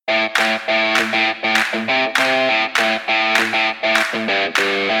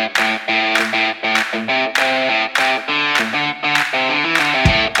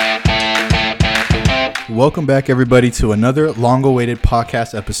welcome back everybody to another long-awaited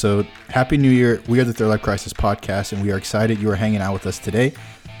podcast episode. Happy New Year. We are the Third Life Crisis Podcast, and we are excited you are hanging out with us today.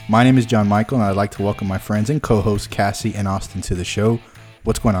 My name is John Michael, and I'd like to welcome my friends and co-hosts Cassie and Austin to the show.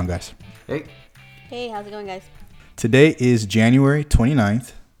 What's going on, guys? Hey. Hey, how's it going, guys? Today is January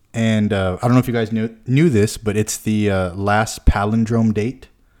 29th, and I don't know if you guys knew this, but it's the last palindrome date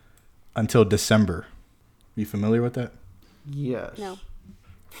until December. Are you familiar with that? Yes. No.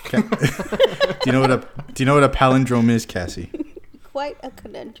 Do you know what a palindrome is, Cassie? Quite a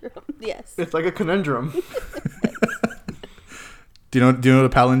conundrum. Yes. It's like a conundrum. Do you know what a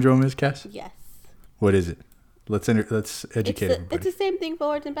palindrome is, Cass? Yes. What is it? Let's educate everybody. It's the same thing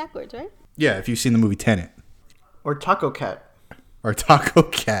forwards and backwards, right? Yeah, if you've seen the movie Tenet. Or Taco Cat. Or Taco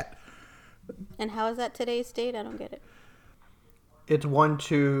Cat. And how is that today's date? I don't get it. It's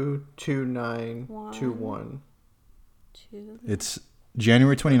 122921. Two. It's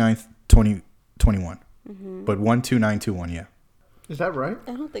January 29th, 2021. Mm-hmm. But 12921, yeah. Is that right?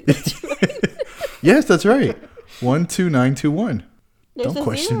 I don't think that's right. Yes, that's right. 12921. There's Don't a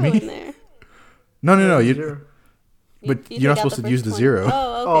question zero me. in there. No. Zero. But you're not take out supposed the to use first the one. zero.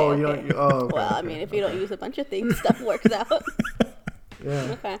 Oh, okay. Okay. Okay. Well, I mean, if you don't use a bunch of things, stuff works out.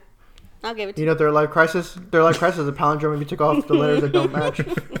 Yeah. Okay. I'll give it to You you. know, Third Life Crisis is a palindrome if you took off the letters that don't match.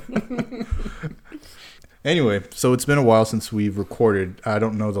 Anyway, so it's been a while since we've recorded. I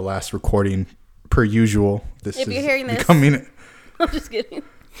don't know the last recording per usual. If you're hearing this. becoming I'm just kidding.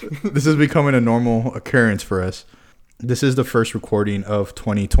 This is becoming a normal occurrence for us. This is the first recording of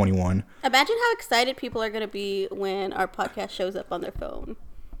 2021. Imagine how excited people are going to be when our podcast shows up on their phone.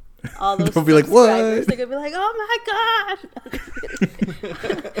 All those They'll be like, subscribers, "What?" They're going to be like, "Oh my gosh."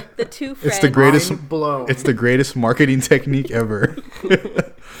 The two friends. It's the greatest. Mind blown. It's the greatest marketing technique ever.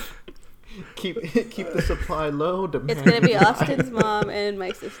 Keep the supply low. Demand It's going to be high. Austin's mom and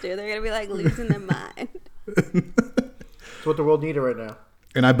my sister. They're going to be like losing their mind. It's what the world needed right now.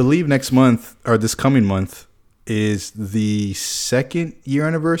 And I believe next month or this coming month is the second year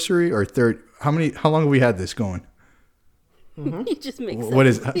anniversary or third. How long have we had this going? He just makes What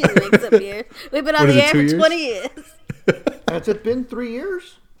up, is- he makes up years. We've been on What is the it, air 2 for years? 20 years. Has it been 3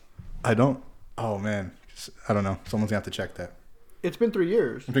 years? I don't. Oh man, I don't know. Someone's gonna have to check that. It's been 3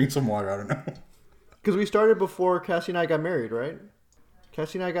 years. I'm drinking some water. I don't know. Because we started before Cassie and I got married, right?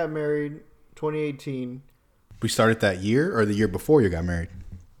 Cassie and I got married 2018. We started that year or the year before you got married.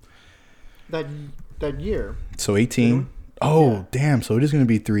 That year. So 18. Oh Yeah. damn! So it is gonna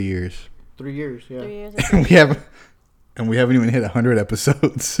be 3 years. 3 years, yeah. 3 years. And we haven't even hit 100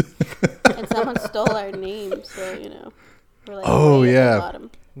 episodes. And someone stole our name, so, we're like Oh, way at the yeah. bottom.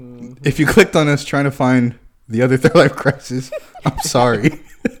 If you clicked on us trying to find the other Third Life Crisis, I'm sorry.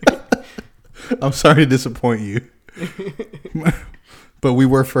 I'm sorry to disappoint you. But we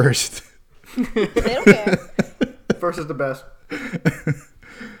were first. They don't care. First is the best.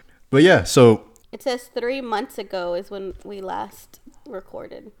 But yeah, so It says 3 months ago is when we last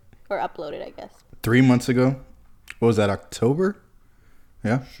recorded or uploaded, I guess. 3 months ago, what was that, October?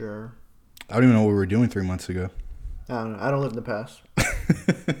 Yeah. Sure. I don't even know what we were doing 3 months ago. I don't know. I don't live in the past.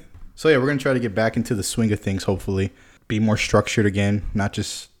 So yeah, we're going to try to get back into the swing of things, hopefully. Be more structured again, not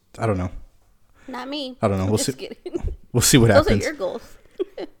just, I don't know. Not me. I don't know. I'm We'll just see. kidding. We'll see what Those happens. are your goals.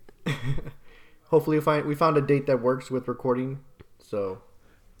 Hopefully we found a date that works with recording. So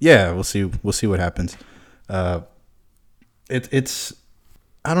Yeah, we'll see what happens. It's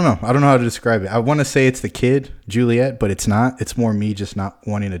I don't know how to describe it. I want to say it's the kid Juliet, but it's not. It's more me just not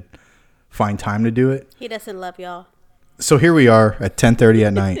wanting to find time to do it. He doesn't love y'all. So here we are at 10:30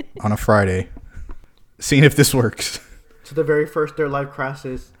 at night on a Friday, seeing if this works. to the very first Third Life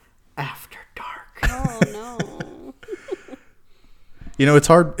Crisis After Dark. Oh no. You know, it's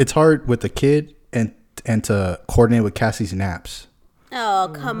hard with the kid and to coordinate with Cassie's naps Oh,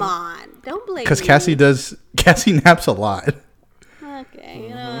 come on. Don't blame me. because Cassie naps a lot. Okay, you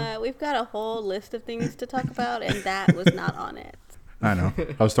know what? We've got a whole list of things to talk about, and that was not on it. I know.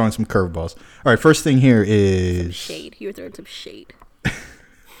 I was throwing some curveballs. All right, first thing here is Shade. You were throwing some shade.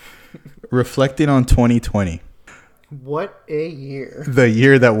 reflecting on 2020, What a year. the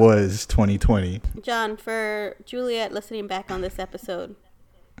year that was 2020. John, for Juliet listening back on this episode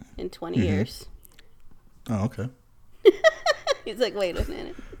in 20 Mm-hmm. years, Oh, okay. he's like, wait a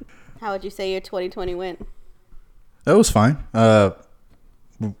minute. How would you say your 2020 went? That was fine. I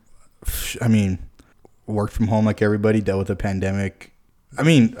mean, worked from home like everybody, dealt with the pandemic. I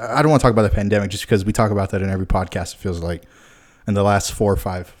mean, I don't want to talk about the pandemic just because we talk about that in every podcast, it feels like. In the last 4 or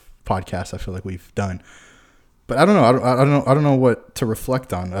 5 podcasts, I feel like we've done. But I don't know. I don't know what to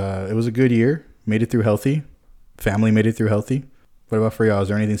reflect on. It was a good year. Made it through healthy. Family made it through healthy. What about for y'all? Is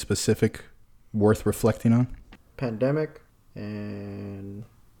there anything specific worth reflecting on? Pandemic, and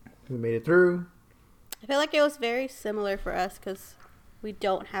we made it through. I feel like it was very similar for us because we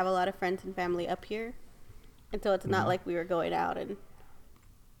don't have a lot of friends and family up here. And so it's not like we were going out and,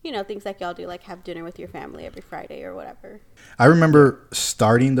 you know, things like y'all do, like have dinner with your family every Friday or whatever. I remember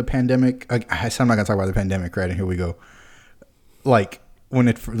starting the pandemic. I'm not going to talk about the pandemic, right? And here we go. Like, when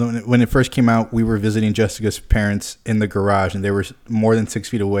it first came out, we were visiting Jessica's parents in the garage, and they were more than 6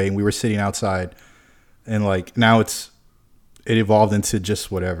 feet away, and we were sitting outside. And, like, now it evolved into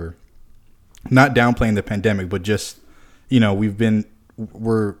just whatever. Not downplaying the pandemic, but just, you know,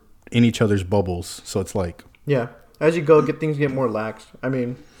 we're in each other's bubbles. So it's like... Yeah. As you go, things get more lax. I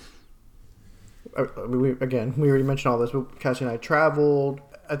mean, we already mentioned all this, but Cassie and I traveled.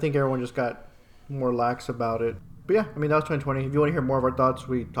 I think everyone just got more lax about it. But yeah, I mean, that was 2020. If you want to hear more of our thoughts,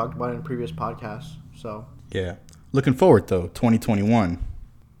 we talked about it in previous podcasts. So yeah. Looking forward, though, 2021.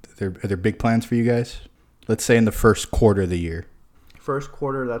 Are there big plans for you guys? Let's say in the first quarter of the year. First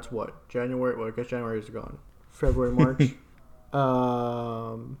quarter, that's what? January? Well, I guess January is gone. February, March?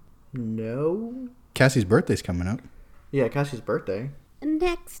 No. Cassie's birthday's coming up. Yeah, Cassie's birthday.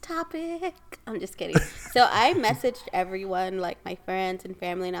 Next topic. I'm just kidding. So I messaged everyone, like my friends and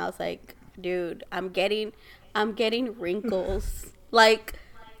family, and I was like, dude, I'm getting wrinkles. Like,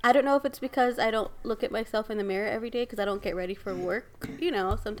 I don't know if it's because I don't look at myself in the mirror every day because I don't get ready for work. You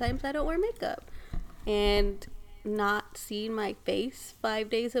know, sometimes I don't wear makeup. And not seeing my face 5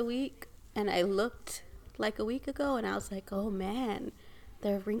 days a week. And I looked like a week ago and I was like, oh man,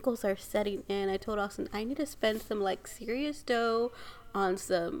 the wrinkles are setting in. I told Austin, I need to spend some like serious dough on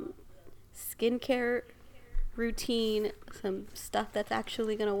some skincare routine, some stuff that's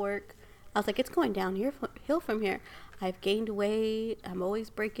actually going to work. I was like, it's going downhill from here. I've gained weight. I'm always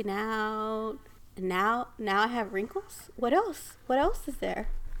breaking out. And now I have wrinkles. What else? What else is there?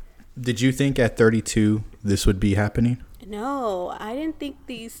 Did you think at 32 this would be happening? No, I didn't think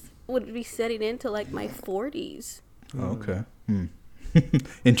these would be setting into like my 40s. Oh, okay.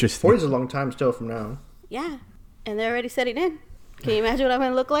 Interesting. 40 is a long time still from now. Yeah, and they're already setting in. Can you imagine what I'm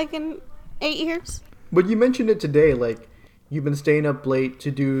going to look like in 8 years? But you mentioned it today, like you've been staying up late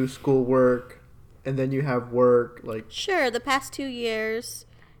to do schoolwork, and then you have work. Like, sure, the past 2 years,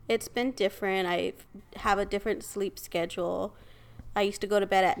 it's been different. I have a different sleep schedule. I used to go to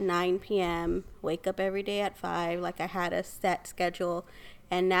bed at 9 p.m., wake up every day at 5, like I had a set schedule.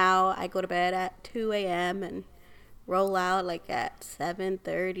 And now I go to bed at 2 a.m. and roll out like at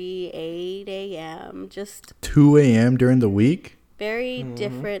 7:30, 8 a.m. Just 2 a.m. during the week? Very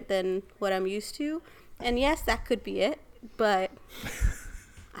different than what I'm used to. And yes, that could be it, but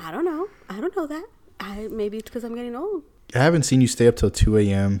I don't know. I don't know that. Maybe it's because I'm getting old. I haven't seen you stay up till 2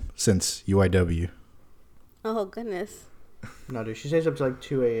 a.m. since UIW. Oh, goodness. No, dude, she stays up to like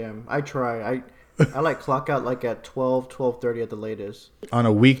 2 a.m. I try. I like clock out like at 12:30 at the latest. On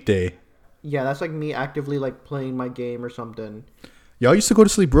a weekday? Yeah, that's like me actively like playing my game or something. Y'all used to go to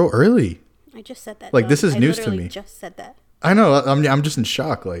sleep real early. I just said that. Like, this is news to literally me. Just said that. I know. I'm just in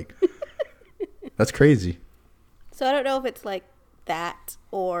shock. Like, that's crazy. So I don't know if it's like that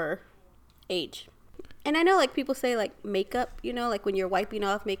or age. And I know like people say like makeup, you know, like when you're wiping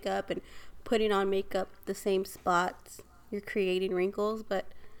off makeup and putting on makeup the same spots, you're creating wrinkles, but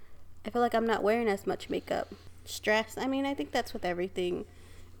I feel like I'm not wearing as much makeup. Stress, I mean, I think that's with everything.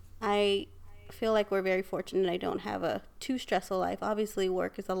 I feel like we're very fortunate I don't have a too stressful life. Obviously,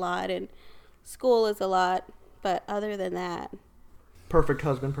 work is a lot and school is a lot, but other than that... Perfect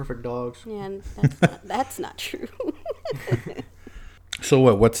husband, perfect dogs. Yeah, that's not true. So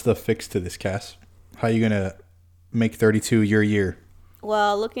what's the fix to this, Cass? How are you going to make 32 your year?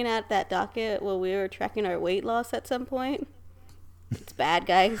 Well, looking at that docket, we were tracking our weight loss at some point. It's bad,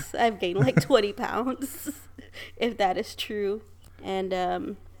 guys. I've gained like 20 pounds, if that is true.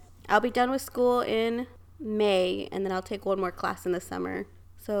 And I'll be done with school in May, and then I'll take one more class in the summer.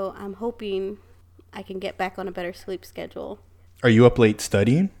 So I'm hoping I can get back on a better sleep schedule. Are you up late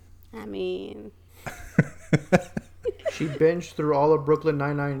studying? I mean... She binged through all of Brooklyn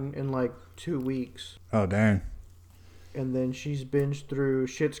Nine-Nine in like 2 weeks. Oh, dang. And then she's binged through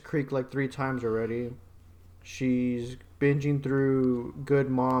Schitt's Creek like 3 times already. She's binging through Good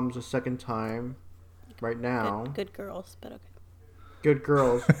Moms a second time right now. Good girls, but okay. Good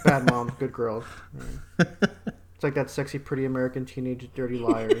girls. Bad moms, good girls. Yeah. It's like that sexy, pretty American teenage dirty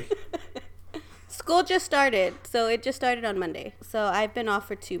liars. School just started. So it just started on Monday. So I've been off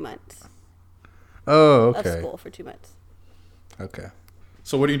for 2 months. Oh, okay. Of school for 2 months. Okay.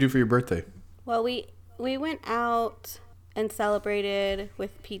 So what do you do for your birthday? Well, we went out and celebrated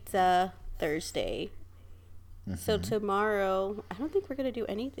with pizza Thursday. Mm-hmm. So tomorrow, I don't think we're going to do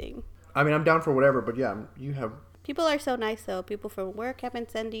anything. I mean, I'm down for whatever, but yeah, you have. People are so nice though. People from work have been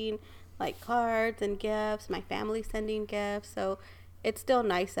sending like cards and gifts. My family's sending gifts. So it's still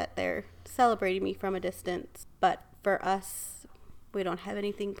nice that they're celebrating me from a distance. But for us, we don't have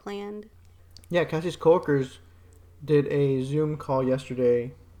anything planned. Yeah, Cassie's coworkers did a Zoom call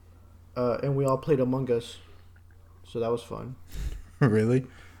yesterday, and we all played Among Us. So that was fun. Really?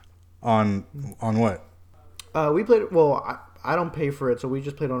 On what? We played. Well, I don't pay for it, so we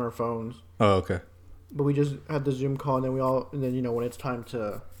just played on our phones. Oh, okay. But we just had the Zoom call, and then you know, when it's time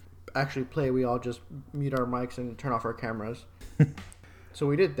to actually play, we all just mute our mics and turn off our cameras. So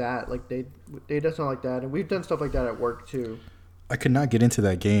we did that. Like they did something like that, and we've done stuff like that at work too. I could not get into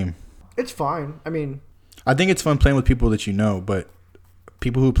that game. It's fine. I mean, I think it's fun playing with people that you know, but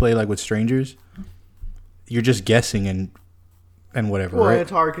people who play like with strangers, you're just guessing and whatever. well, right?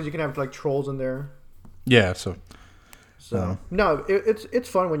 it's hard because you can have like trolls in there. Yeah. So No, it's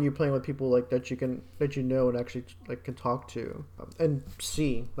fun when you're playing with people like that you know and actually like can talk to and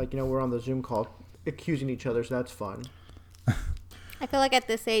see, like, you know, we're on the Zoom call accusing each other, so that's fun. I feel like at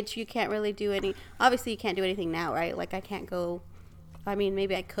this age, you can't really do any. Obviously, you can't do anything now, right? Like, I can't go. I mean,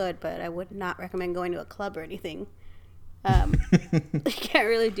 maybe I could, but I would not recommend going to a club or anything. You can't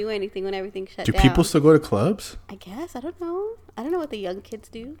really do anything when everything's shut do down. people still go to clubs? I guess. I don't know. I don't know what the young kids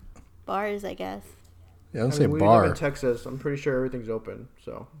do. Bars, I guess. Yeah, let's I say mean, we bar. live in Texas. I'm pretty sure everything's open,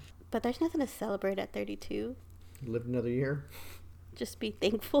 so But there's nothing to celebrate at 32. live another year. Just be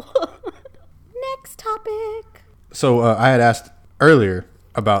thankful. Next topic. So I had asked earlier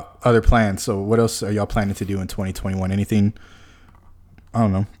about other plans. So what else are y'all planning to do in 2021? Anything? I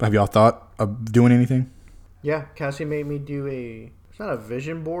don't know. Have y'all thought of doing anything? Yeah, Cassie made me do it's not a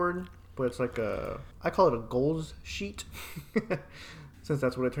vision board, but it's like I call it a goals sheet, since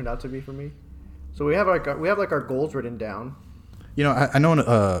that's what it turned out to be for me. So we have our goals written down. You know, I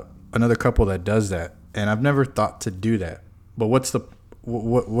know another couple that does that, and I've never thought to do that. But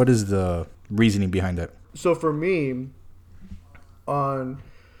what is the reasoning behind that? So for me, on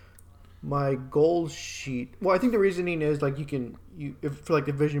my goals sheet, well, I think the reasoning is like if for like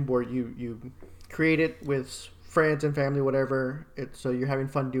the vision board, you create it with friends and family, whatever. So you're having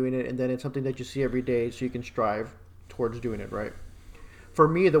fun doing it, and then it's something that you see every day, so you can strive towards doing it, right? For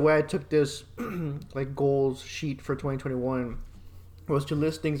me, the way I took this like goals sheet for 2021 was to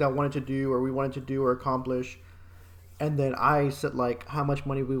list things I wanted to do or we wanted to do or accomplish, and then I set like how much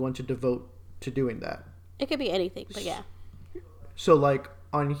money we want to devote to doing that. It could be anything, but yeah. So like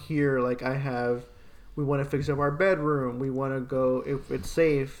on here, like we want to fix up our bedroom. We want to go, if it's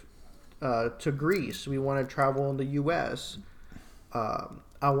safe, to Greece. We want to travel in the U.S.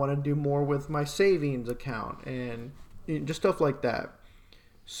 I want to do more with my savings account and just stuff like that.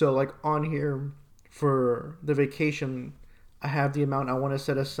 So like on here for the vacation, I have the amount I want to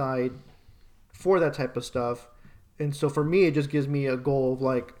set aside for that type of stuff. And so for me, it just gives me a goal of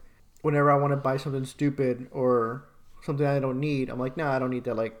like, whenever I want to buy something stupid or something I don't need, I'm like, nah, I don't need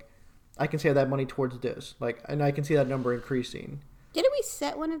that. Like, I can save that money towards this. Like, and I can see that number increasing. Didn't we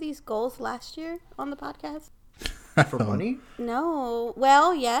set one of these goals last year on the podcast? For money? No.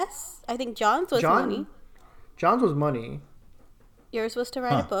 Well, yes. I think John's was money. John's was money. Yours was to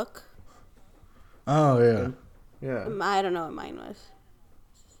write a book. Oh yeah. Yeah. I don't know what mine was.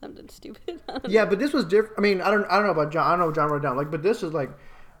 Something stupid. Yeah, but this was different. I mean, I don't know about John. I don't know what John wrote down. Like, but this is like,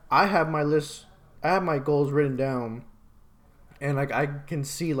 I have my list. I have my goals written down, and like I can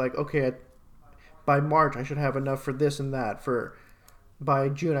see like, okay, by March I should have enough for this and that. By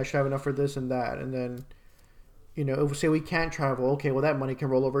June I should have enough for this and that, and then, you know, if say we can't travel, okay, well that money can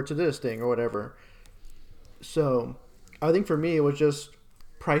roll over to this thing or whatever. So, I think for me it was just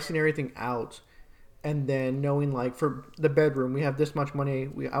pricing everything out, and then knowing like for the bedroom we have this much money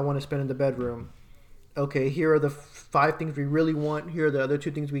I want to spend in the bedroom. Okay, here are the 5 things we really want. Here are the other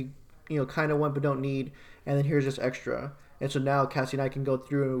 2 things we, you know, kind of want but don't need, and then here's just extra. And so now Cassie and I can go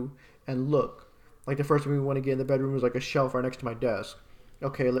through and look. Like the first thing we want to get in the bedroom is like a shelf right next to my desk.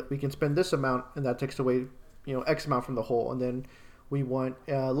 Okay, we can spend this amount, and that takes away, you know, X amount from the whole. And then we want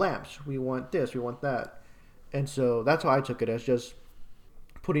lamps. We want this. We want that. And so that's how I took it, as just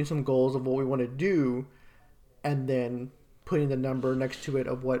putting some goals of what we want to do, and then putting the number next to it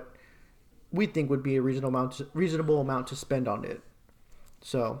of what we think would be a reasonable amount to spend on it.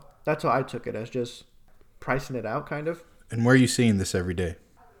 So that's how I took it, as just pricing it out, kind of. And where are you seeing this every day?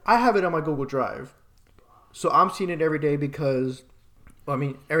 I have it on my Google Drive. So I'm seeing it every day because, well, I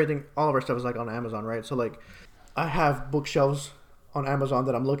mean, all of our stuff is like on Amazon, right? So like I have bookshelves on Amazon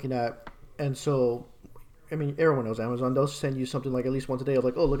that I'm looking at. And so, I mean, everyone knows Amazon. They'll send you something like at least once a day of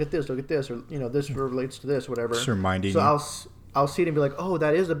like, oh, look at this, or, you know, this relates to this, whatever. Just reminding so you. I'll see it and be like, oh,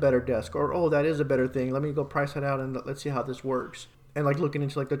 that is a better desk, or oh, that is a better thing. Let me go price that out and let's see how this works. And like looking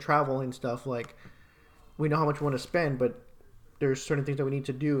into like the travel and stuff, like we know how much we want to spend, but there's certain things that we need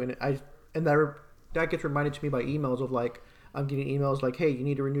to do, and that gets reminded to me by emails of like I'm getting emails like, hey, you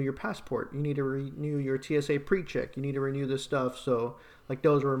need to renew your passport, you need to renew your TSA pre-check, you need to renew this stuff. So like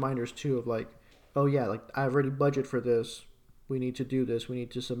those are reminders too of like, oh yeah, like I've already budgeted for this, we need to do this, we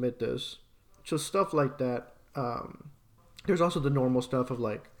need to submit this. So stuff like that. There's also the normal stuff of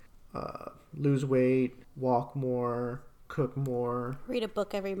like lose weight, walk more, cook more, Read a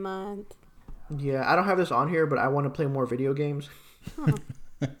book every month. yeah. I don't have this on here, but I want to play more video games.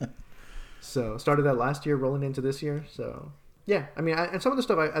 So started that last year, rolling into this year. So yeah, I mean, and some of the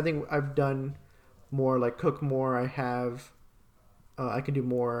stuff I think I've done more, like cook more. I can do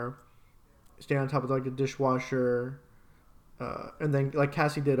more, stay on top of like the dishwasher, and then like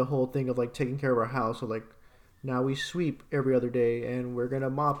Cassie did a whole thing of like taking care of our house. So like now we sweep every other day, and we're gonna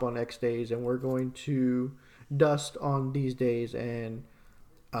mop on X days, and we're going to dust on these days, and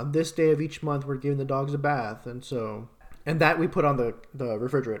on this day of each month we're giving the dogs a bath, and that we put on the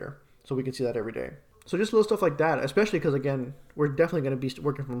refrigerator so we can see that every day. So just little stuff like that, especially because again we're definitely going to be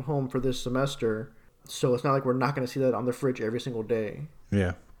working from home for this semester, so it's not like we're not going to see that on the fridge every single day.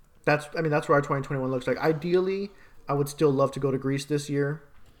 Yeah. That's where our 2021 looks like. Ideally I would still love to go to Greece this year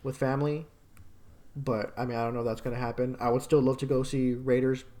with family, but I mean I don't know if that's going to happen. I would still love to go see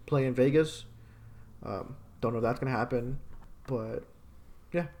Raiders play in Vegas. Don't know if that's going to happen, but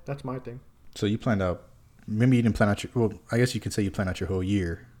yeah, that's my thing. So you planned out, maybe you didn't plan out well, I guess you could say you planned out your whole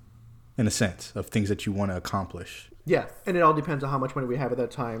year in a sense of things that you want to accomplish. Yeah, and it all depends on how much money we have at that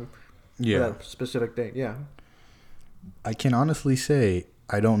time for that specific thing. Yeah. I can honestly say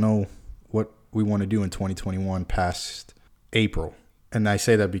I don't know what we want to do in 2021 past April. And I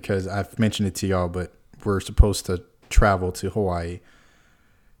say that because I've mentioned it to y'all, but we're supposed to travel to Hawaii.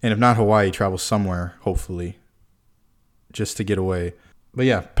 And if not Hawaii, travel somewhere, hopefully, just to get away. But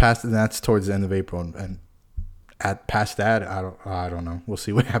yeah, that's towards the end of April, and past that, I don't know. We'll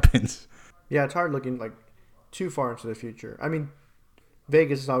see what happens. Yeah, it's hard looking like too far into the future. I mean,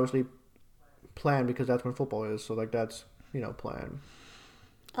 Vegas is obviously planned because that's when football is, so like that's planned.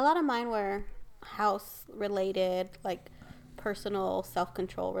 A lot of mine were house related, like personal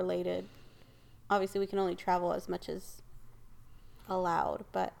self-control related. Obviously, we can only travel as much as allowed,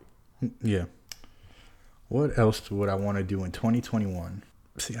 but yeah. What else would I want to do in 2021?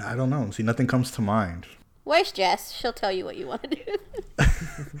 See, I don't know. See, nothing comes to mind. Where's Jess? She'll tell you what you want to do.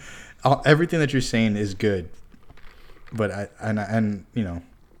 Everything that you're saying is good, but I don't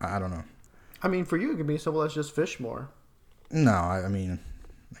know. I mean, for you, it could be simple as just fish more. No, I mean,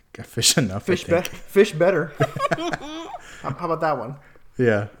 I fish enough. Fish better. How about that one?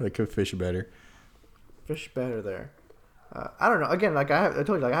 Yeah, I could fish better. Fish better there. I don't know. Again, like I told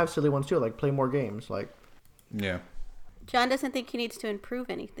you, like I have silly ones too. Like play more games. Like. Yeah. John doesn't think he needs to improve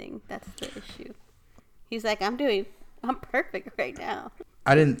anything. That's the issue. He's like, I'm perfect right now.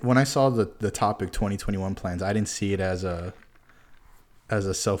 When I saw the topic 2021 plans, I didn't see it as a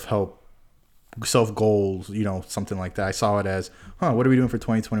self-help, self-goals, something like that. I saw it as, what are we doing for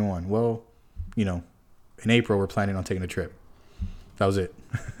 2021? Well, in April, we're planning on taking a trip. That was it.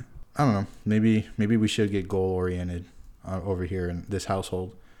 I don't know. Maybe we should get goal-oriented over here in this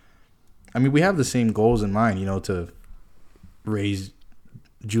household. I mean, we have the same goals in mind, to raise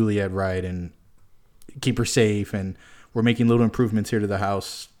Juliet right and keep her safe, and we're making little improvements here to the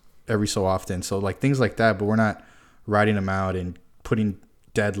house every so often. So like things like that, but we're not writing them out and putting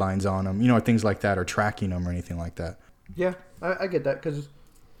deadlines on them, things like that, or tracking them or anything like that. Yeah, I get that because,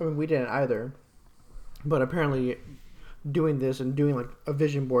 I mean, we didn't either. But apparently doing this and doing like a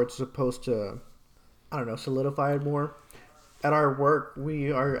vision board is supposed to, I don't know, solidify it more. At our work,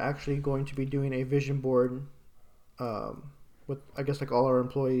 we are actually going to be doing a vision board with, I guess, like all our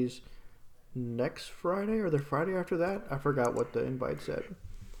employees next Friday or the Friday after that. I forgot what the invite said.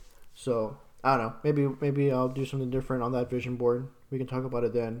 So, I don't know. Maybe I'll do something different on that vision board. We can talk about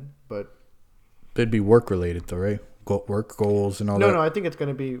it then. But it'd be work related though, right? Work goals and all that? No, I think it's going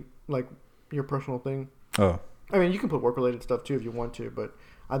to be like your personal thing. Oh. I mean, you can put work related stuff too if you want to, but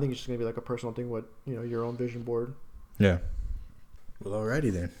I think it's just going to be like a personal thing with, your own vision board. Yeah. Well,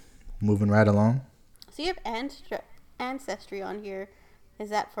 alrighty then. Moving right along. So you have ancestry on here.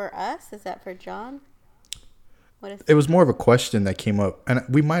 Is that for us? Is that for John? What is? It was more of a question that came up, and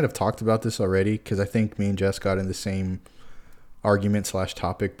we might have talked about this already because I think me and Jess got in the same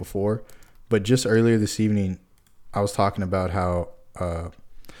argument/topic before. But just earlier this evening, I was talking about how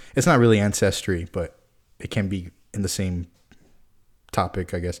it's not really ancestry, but it can be in the same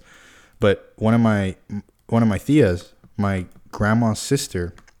topic, I guess. But one of my tias, my grandma's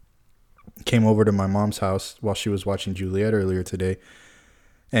sister came over to my mom's house while she was watching Juliet earlier today.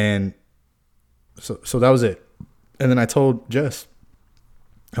 And so that was it. And then I told Jess,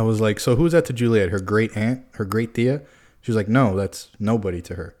 I was like, so who's that to Juliet? Her great aunt, her great Thea? She was like, no, that's nobody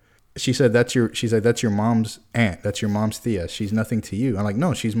to her. She said, that's your mom's aunt. That's your mom's Thea. She's nothing to you. I'm like,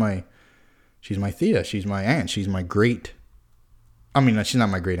 no, she's my Thea. She's my aunt. She's my great. I mean, she's not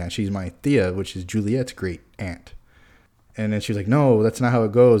my great aunt. She's my Thea, which is Juliet's great aunt. And then she was like, no, that's not how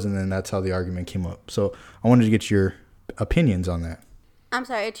it goes. And then that's how the argument came up. So I wanted to get your opinions on that. I'm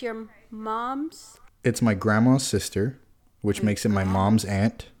sorry, it's your mom's? It's my grandma's sister, which makes it my mom's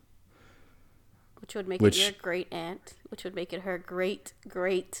aunt. Which would make it your great aunt, which would make it her great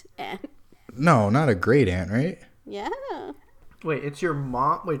great aunt. No, not a great aunt, right? Yeah. Wait, it's your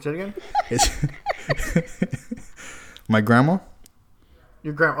mom? Wait, say it again? It's my grandma?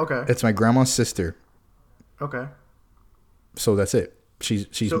 Your grandma, okay. It's my grandma's sister. Okay. So that's it. She's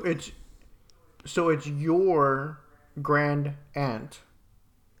So it's your grand aunt.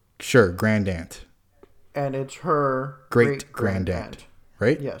 Sure, grand aunt. And it's her Great grand aunt.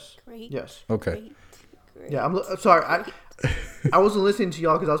 Right? Yes. Great. Yes. Okay. Great. Yeah, I'm sorry. I wasn't listening to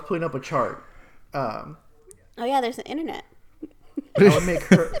y'all because I was putting up a chart. Oh yeah, there's the internet.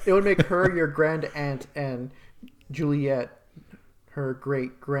 It would make her your grand aunt and Juliet her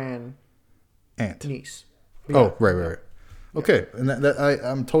great grand Aunt. niece. Oh, right. Okay, and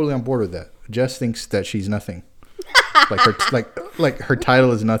I'm totally on board with that. Jess thinks that she's nothing. like her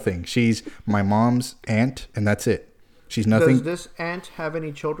title is nothing. She's my mom's aunt, and that's it. She's nothing. Does this aunt have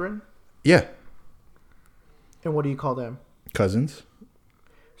any children? Yeah, And what do you call them? cousins.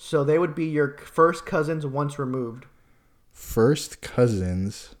 So they would be your first cousins once removed. First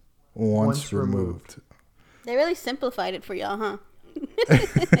cousins once removed. They really simplified it for y'all, huh?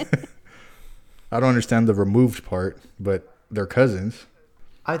 I don't understand the removed part, but they're cousins.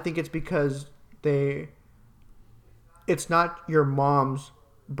 I think it's because it's not your mom's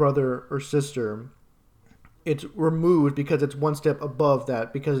brother or sister. It's removed because it's one step above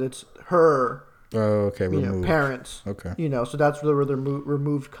that, because it's her Oh, okay, removed. parents. Okay. So that's where the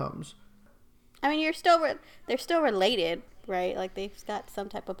removed comes. I mean, they're still related, right? Like they've got some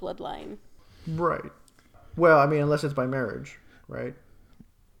type of bloodline. Right. Well, I mean, unless it's by marriage, right?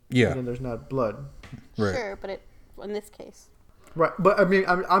 Yeah. And there's not blood. Right. Sure, but in this case. Right. But I mean,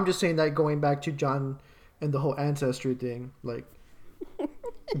 I'm just saying that going back to John and the whole ancestry thing, like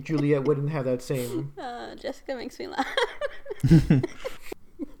Juliet wouldn't have that same. Jessica makes me laugh.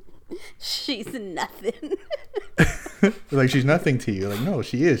 She's nothing. Like she's nothing to you. Like no,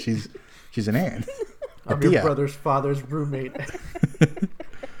 she is. She's an aunt. I'm your brother's father's roommate.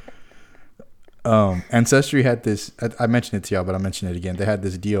 Ancestry had this. I mentioned it to y'all, but I'll mention it again. They had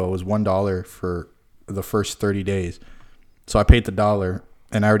this deal. It was $1 for the first 30 days. So I paid the $1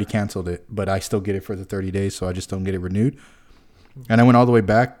 and I already canceled it, but I still get it for the 30 days. So I just don't get it renewed. And I went all the way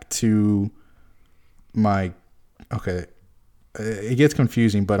back to it gets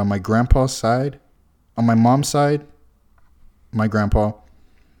confusing, but on my grandpa's side, on my mom's side, my grandpa,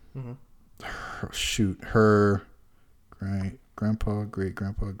 her grandpa, great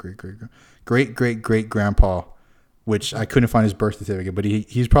grandpa, which I couldn't find his birth certificate, but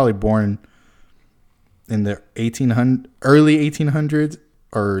he's probably born in the early 1800s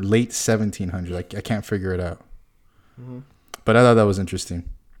or late 1700s. I can't figure it out. But I thought that was interesting.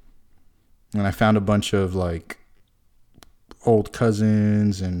 And I found a bunch of like old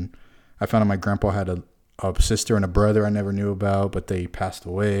cousins, and I found out my grandpa had a sister and a brother I never knew about, but they passed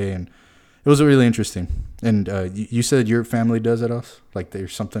away, and it was really interesting. And you said your family does it also? Like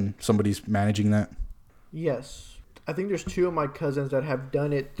there's somebody's managing that? Yes. I think there's 2 of my cousins that have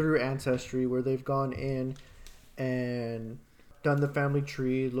done it through Ancestry, where they've gone in and done the family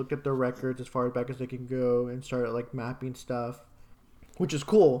tree, looked at their records as far back as they can go, and started like mapping stuff, which is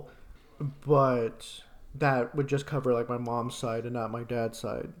cool. But that would just cover like my mom's side and not my dad's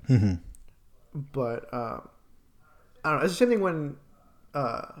side. Mm-hmm. But I don't know. It's the same thing when,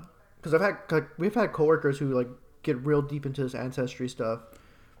 because we've had coworkers who like get real deep into this ancestry stuff,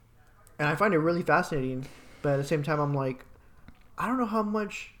 and I find it really fascinating. But at the same time, I'm like, I don't know how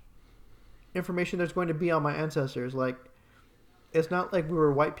much information there's going to be on my ancestors. Like, it's not like we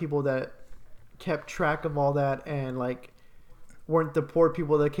were white people that kept track of all that, and like weren't the poor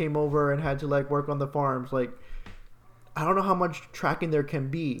people that came over and had to like work on the farms. Like, I don't know how much tracking there can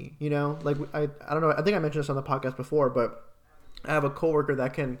be, like I don't know. I think I mentioned this on the podcast before, but I have a coworker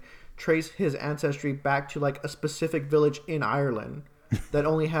that can trace his ancestry back to like a specific village in Ireland that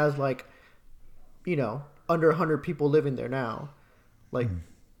only has like, under 100 people living there now. Like,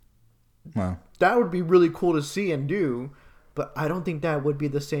 Wow. That would be really cool to see and do, but I don't think that would be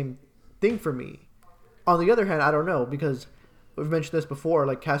the same thing for me. On the other hand, I don't know, because we've mentioned this before.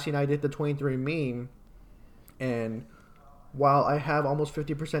 Like, Cassie and I did the 23andMe, and while I have almost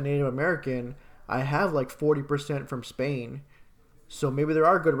 50% Native American, I have like 40% from Spain. So maybe there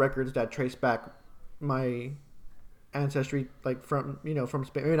are good records that trace back my ancestry, like from from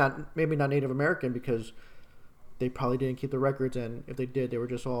Spain. Maybe not Native American, because they probably didn't keep the records, and if they did, they were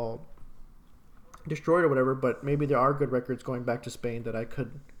just all destroyed or whatever. But maybe there are good records going back to Spain that I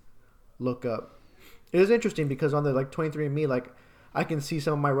could look up. It is interesting because on the like 23andMe, like I can see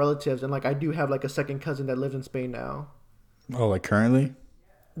some of my relatives, and like I do have like a second cousin that lives in Spain now. Oh, like currently?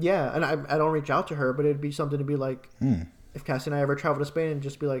 Yeah, and I don't reach out to her, but it'd be something to be like, if Cassie and I ever travel to Spain, and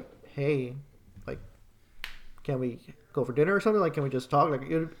just be like, hey, like, can we go for dinner or something? Like, can we just talk? Like,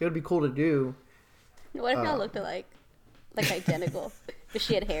 it would be cool to do. What if y'all looked alike? Like identical. If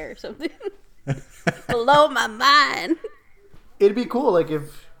she had hair or something. Blow my mind. It'd be cool, like,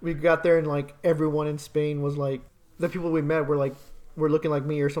 if we got there and, like, everyone in Spain was, like, the people we met were, like, were looking like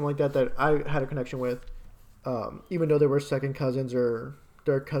me or something like that that I had a connection with. Even though they were second cousins or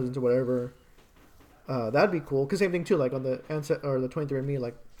third cousins or whatever. That'd be cool. Because same thing, too, like, on the the 23andMe,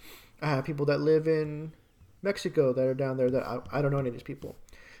 like, I have people that live in Mexico that are down there that I don't know any of these people.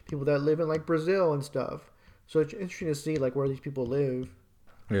 People that live in, like, Brazil and stuff. So it's interesting to see, like, where these people live.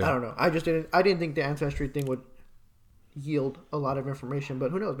 Yeah. I don't know. I didn't think the ancestry thing would yield a lot of information,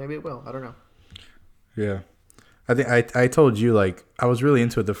 but who knows? Maybe it will. I don't know. Yeah. I think I told you, like, I was really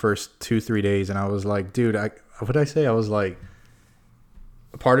into it the first 2-3 days, and I was like, dude, what did I say? I was like,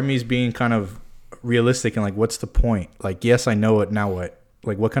 a part of me is being kind of realistic and like, what's the point? Like, yes, I know it. Now what?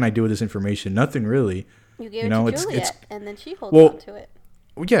 Like, what can I do with this information? Nothing really. You gave it to Juliet, it's and then she holds on to it.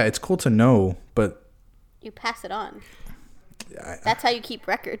 Yeah, it's cool to know, but you pass it on. That's how you keep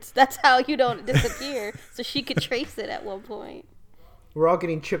records. That's how you don't disappear. So she could trace it at one point. We're all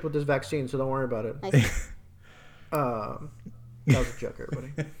getting chipped with this vaccine, so don't worry about it. That was a joke,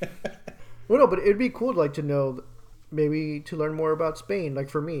 everybody. Well, no, but it'd be cool to know, maybe to learn more about Spain. Like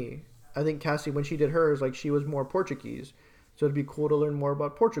for me, I think Cassie, when she did hers, like she was more Portuguese, so it'd be cool to learn more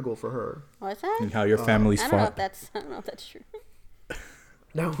about Portugal for her. Was that? And how your family's I fought. don't know if that's true.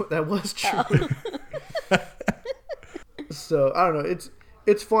 No, that was true. So I don't know.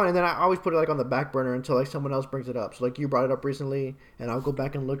 It's fun, and then I always put it like on the back burner until like someone else brings it up. So like you brought it up recently, and I'll go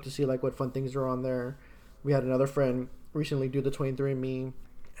back and look to see like what fun things are on there. We had another friend recently do the 23andMe,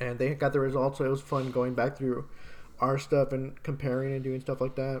 and they got the results, so it was fun going back through our stuff and comparing and doing stuff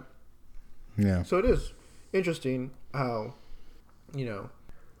like that. Yeah. So it is interesting how,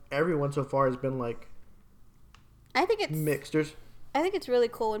 everyone so far has been like, I think it's mixed. I think it's really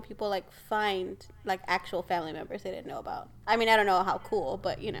cool when people like find like actual family members they didn't know about. I mean, I don't know how cool,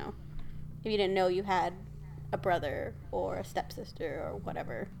 but if you didn't know you had a brother or a stepsister or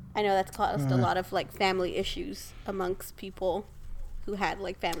whatever. I know that's caused a lot of like family issues amongst people who had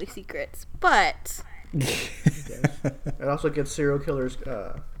like family secrets. But it also gets serial killers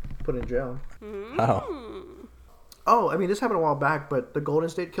put in jail. How? Oh, I mean, this happened a while back, but the Golden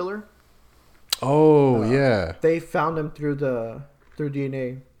State Killer. Oh, yeah. They found him through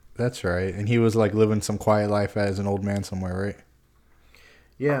DNA. That's right. And he was like living some quiet life as an old man somewhere, right?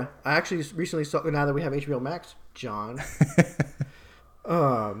 Yeah. I actually recently saw, now that we have HBO Max, John,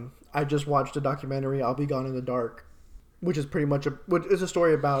 I just watched a documentary, I'll Be Gone in the Dark, which is pretty much a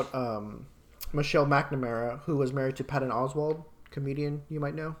story about Michelle McNamara, who was married to Patton Oswalt, comedian you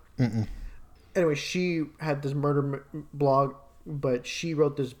might know. Mm-mm. Anyway, she had this murder blog, but she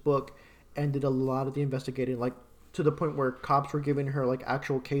wrote this book and did a lot of the investigating, like to the point where cops were giving her like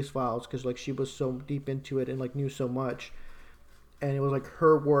actual case files because like she was so deep into it and like knew so much. And it was like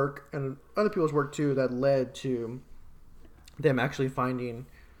her work and other people's work too that led to them actually finding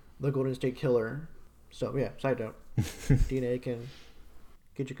the Golden State Killer. So yeah, side note, DNA can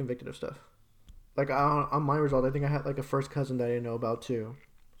get you convicted of stuff. Like on my result, I think I had like a first cousin that I didn't know about too.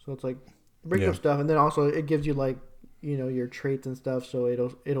 So it's like brings up stuff, and then also it gives you like your traits and stuff. So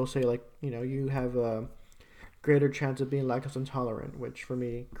it'll say like you have a greater chance of being lactose intolerant, which for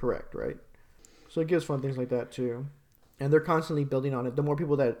me correct, right? So it gives fun things like that too, and they're constantly building on it. The more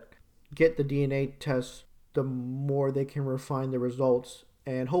people that get the DNA tests, the more they can refine the results,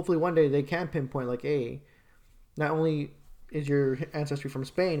 and hopefully one day they can pinpoint like, hey, not only is your ancestry from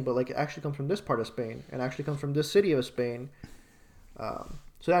Spain, but like it actually comes from this part of Spain and actually comes from this city of Spain.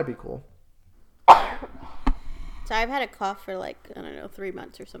 So that'd be cool. So I've had a cough for like, I don't know, 3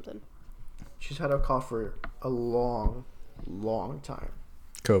 months or something. She's had a cough for a long, long time.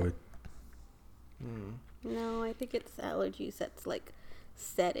 COVID. No, I think it's allergies that's like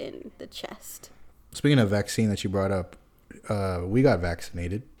set in the chest. Speaking of vaccine that you brought up, we got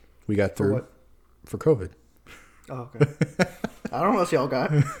vaccinated. We got For through what? for COVID. Oh, okay. I don't know what y'all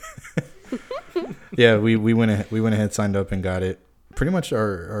got. Yeah, we went ahead, signed up, and got it. Pretty much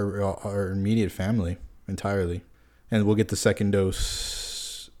our immediate family entirely, and we'll get the second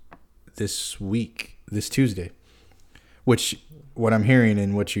dose this week, this Tuesday. Which, what I'm hearing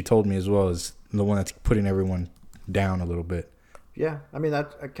and what you told me as well, is the one that's putting everyone down a little bit. Yeah, I mean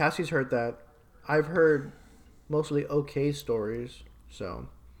that Cassie's heard that. I've heard mostly okay stories, so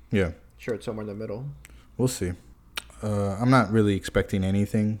Yeah, sure it's somewhere in the middle. we'll see. I'm not really expecting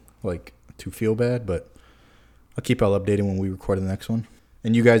anything like to feel bad, but I'll keep y'all updated when we record the next one.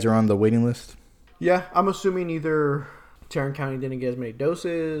 And you guys are on the waiting list? Yeah, I'm assuming either Tarrant County didn't get as many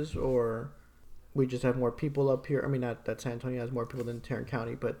doses, or we just have more people up here. I mean, not that San Antonio has more people than Tarrant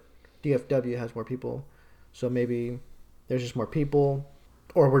County, but DFW has more people. So maybe there's just more people,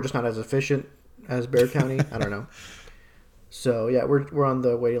 or we're just not as efficient as Bexar County. I don't know. So yeah, we're on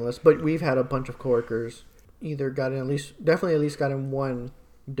the waiting list, but we've had a bunch of coworkers either got in at least got in one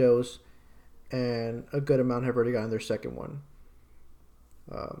dose, and a good amount have already gotten their second one.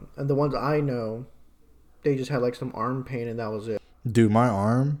 And the ones I know, they just had like some arm pain and that was it. Dude, my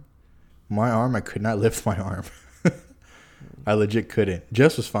arm, I could not lift my arm. I legit couldn't.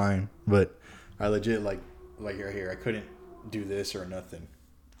 Jess was fine, but I legit like right here, I couldn't do this or nothing.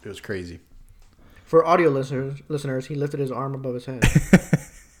 It was crazy. For audio listeners, he lifted his arm above his head.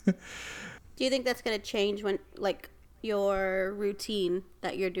 Do you think that's going to change when, like, your routine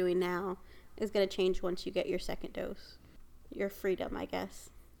that you're doing now is going to change once you get your second dose? Your freedom, I guess.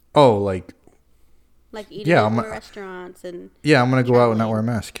 Oh, like eating Yeah, in I'm- more restaurants and... yeah, I'm gonna go out and not Traveling. wear a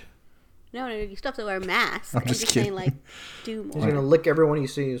mask. No, you still have to wear a mask. I'm I'm just just kidding. saying, like, do He's more. gonna lick everyone he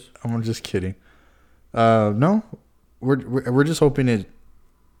sees. I'm just kidding. No, we're just hoping it.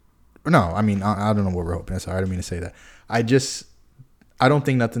 No, I mean I don't know what we're hoping. Sorry, I didn't mean to say that. I don't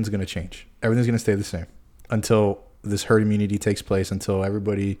think nothing's gonna change. Everything's gonna stay the same until this herd immunity takes place. Until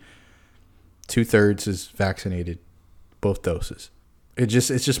everybody 2/3 is vaccinated, both doses. It's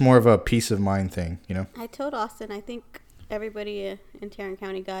just more of a peace of mind thing, you know. I told Austin, I think everybody in Tarrant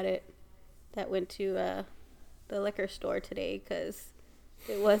County got it that went to the liquor store today because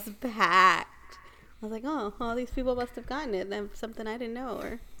it was packed. I was like, oh, all these people must have gotten it. That's something I didn't know,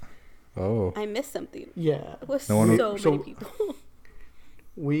 or Oh, I missed something. Yeah. It was No one- so So- many people.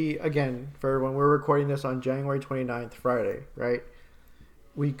 We, again, for when we're recording this on January 29th, Friday, right?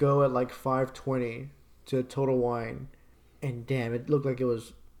 We go at like 5:20 to Total Wine, and damn, it looked like it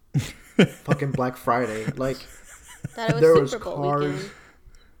was fucking Black Friday. Like, Thought it was there Super was Bowl cars weekend.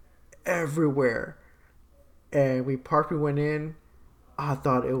 everywhere. And we parked, we went in. I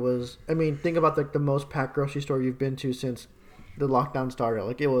thought it was, I mean, think about like the most packed grocery store you've been to since the lockdown started.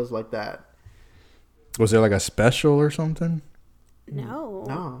 Like, it was like that. was there like a special or something? No.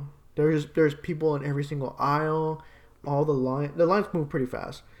 No, there's people in every single aisle. All the lines move pretty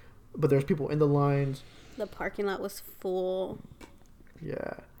fast, but there's people in the lines. The parking lot was full.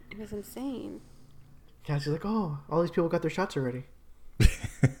 Yeah, It was insane. Cassie's like, oh, all these people got their shots already.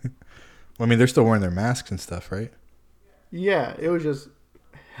 I mean, they're still wearing their masks and stuff, right? Yeah, it was just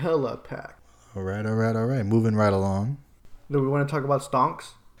hella packed. All right. Moving right along. Do we want to talk about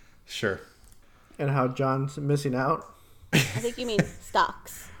stonks Sure. and how John's missing out? I think you mean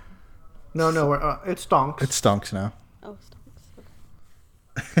stocks. No, it's stonks. It stunks now. Oh,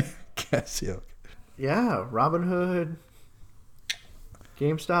 stocks. Okay. Casio. Yeah, Robinhood,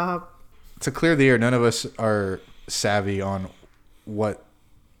 GameStop. To clear the air, none of us are savvy on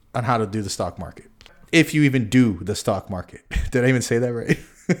how to do the stock market. If you even do the stock market. Did I even say that right?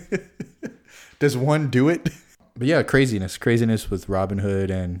 Does one do it? But yeah, craziness with Robinhood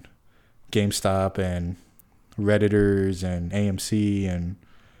and GameStop and Redditors and AMC and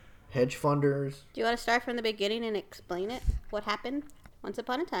Hedge funders. Do you want to start from the beginning and explain it? What happened once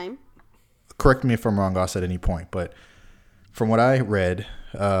upon a time? correct me if I'm wrong, Goss, at any point, but from what I read,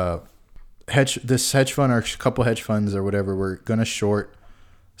 this hedge fund or a couple hedge funds or whatever were gonna short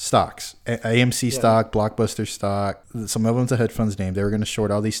stocks, AMC stock, Blockbuster stock. Some of them's a hedge fund's name. They were gonna short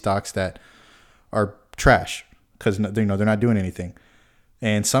all these stocks that are trash because they're not doing anything.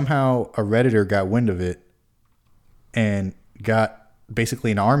 And somehow a Redditor got wind of it and got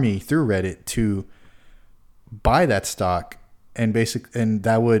basically an army through Reddit to buy that stock, and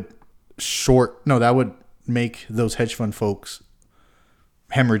that would make those hedge fund folks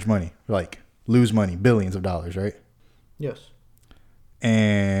hemorrhage money, like lose money, billions of dollars, right? Yes.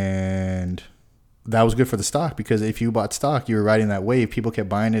 And that was good for the stock because if you bought stock, you were riding that wave. People kept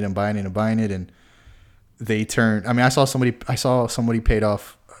buying it and buying it and buying it, and they turned. I mean, I saw somebody paid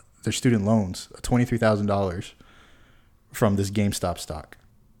off their student loans, $23,000 from this GameStop stock.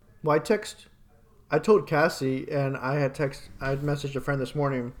 Well, I told Cassie, and I had messaged a friend this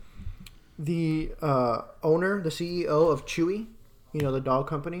morning. The owner, the CEO of Chewy, the dog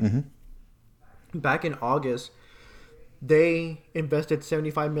company, back in August, they invested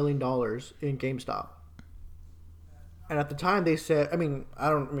 $75 million in GameStop. And at the time they said, believe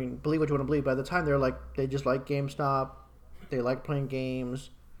what you want to believe, but at the time they just like GameStop. They like playing games.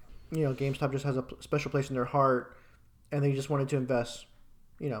 GameStop just has a special place in their heart, and they just wanted to invest,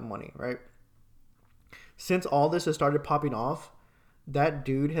 money, right? Since all this has started popping off, that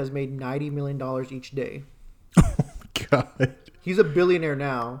dude has made $90 million each day. Oh my God. He's a billionaire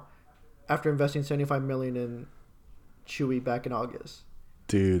now after investing $75 million in Chewy back in August.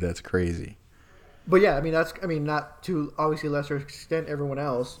 Dude, that's crazy. But yeah, not to obviously lesser extent everyone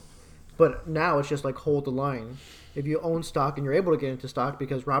else, but now it's just like hold the line. If you own stock and you're able to get into stock,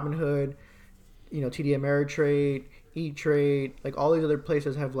 because Robinhood, TD Ameritrade, E-Trade, like all these other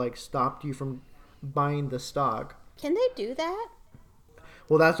places have like stopped you from buying the stock. Can they do that?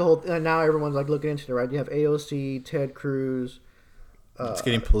 Well, that's the whole. And now everyone's like looking into it, right? You have AOC, Ted Cruz. It's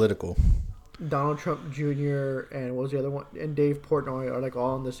getting political. Donald Trump Jr. and what was the other one? And Dave Portnoy are like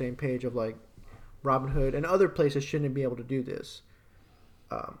all on the same page of like Robinhood and other places shouldn't be able to do this.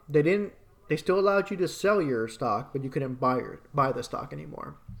 They still allowed you to sell your stock, but you couldn't buy the stock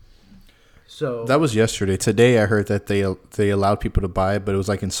anymore. So that was yesterday. Today I heard that they allowed people to buy it, but it was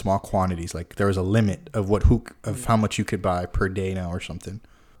like in small quantities. Like there was a limit of how much you could buy per day now or something.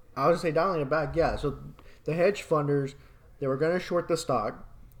 I was gonna say dialing it back, yeah. So the hedge funders, they were gonna short the stock,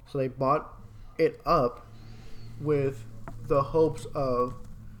 so they bought it up with the hopes of.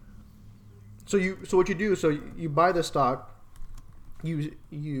 So what you do? So you buy the stock,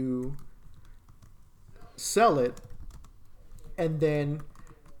 you sell it, and then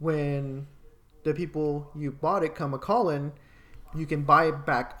when the people you bought it come a calling, you can buy it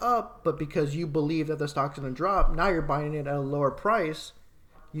back up, but because you believe that the stock's going to drop, now you're buying it at a lower price.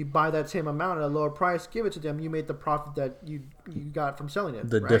 You buy that same amount at a lower price, give it to them, you made the profit that you got from selling it.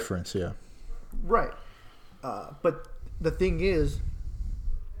 The right? difference, yeah. Right. But the thing is,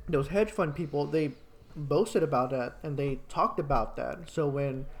 those hedge fund people, they boasted about that, and they talked about that. So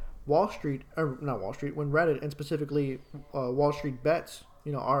when when Reddit, and specifically Wall Street Bets,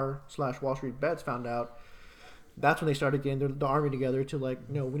 r/Wall Street Bets found out, that's when they started getting the army together to like,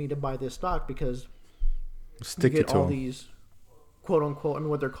 no, we need to buy this stock because stick you get it to all them. These quote unquote,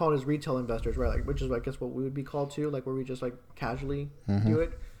 what they're called is retail investors, right? Like, which is, I guess, what we would be called too, like where we just like casually do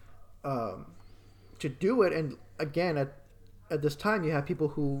it. To do it, and again, at this time, you have people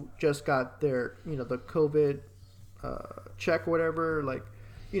who just got their, the COVID check or whatever, like,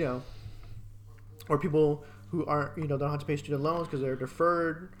 or people who aren't, don't have to pay student loans because they're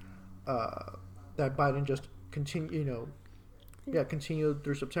deferred. That Biden just continued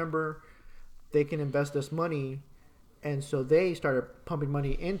through September. They can invest this money, and so they started pumping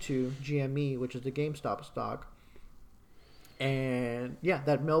money into GME, which is the GameStop stock. And yeah,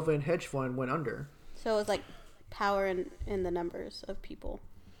 that Melvin hedge fund went under. So it was like power in the numbers of people.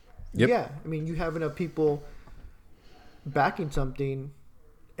 Yep. Yeah, you have enough people backing something.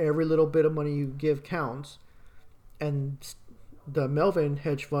 Every little bit of money you give counts. And the Melvin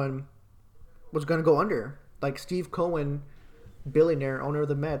hedge fund was going to go under. Like Steve Cohen, billionaire, owner of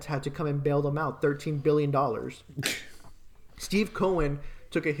the Mets, had to come and bail them out. $13 billion. Steve Cohen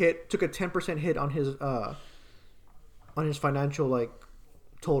took a 10% hit on his financial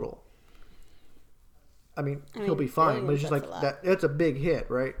total. He'll be fine, but it's just that's a big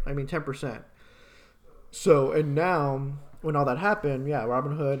hit, right? 10%. So, and now when all that happened, yeah,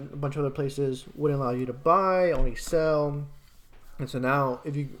 Robinhood, a bunch of other places wouldn't allow you to buy, only sell. And so now,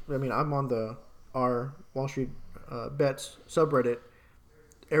 I'm on the Wall Street Bets subreddit.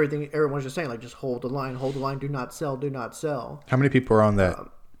 Everyone's just saying, just hold the line, do not sell. How many people are on that?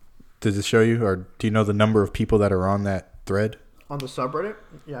 Does it show you, or do you know the number of people that are on that thread? On the subreddit?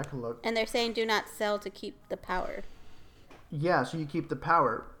 Yeah, I can look. And they're saying do not sell to keep the power. Yeah, so you keep the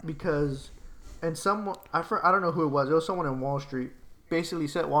power because, and someone, I don't know who it was someone in Wall Street, basically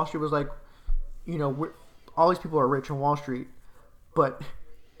said Wall Street was like, all these people are rich in Wall Street, but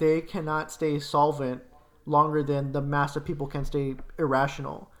they cannot stay solvent longer than the mass of people can stay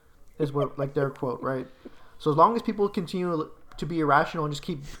irrational, is what their quote, right? So as long as people continue to be irrational and just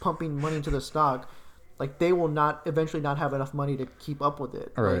keep pumping money into the stock, they will eventually not have enough money to keep up with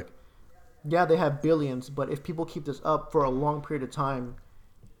it. All right. Yeah, they have billions, but if people keep this up for a long period of time,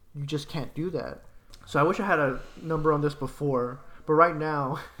 you just can't do that. So I wish I had a number on this before, but right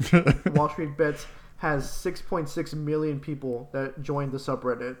now, Wall Street Bets has 6.6 million people that joined the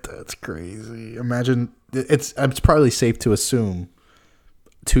subreddit. That's crazy. Imagine it's probably safe to assume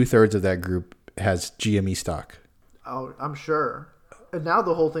 2/3 of that group has GME stock. Oh, I'm sure. And now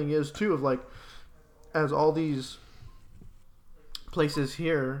the whole thing is too of like, as all these places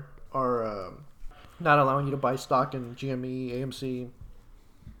here are not allowing you to buy stock in GME, AMC,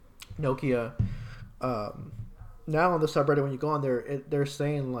 Nokia. Now on the subreddit, when you go on there, they're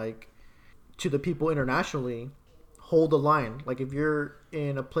saying like to the people internationally, hold the line. Like if you're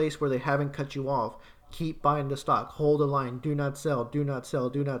in a place where they haven't cut you off, keep buying the stock. Hold the line. Do not sell. Do not sell.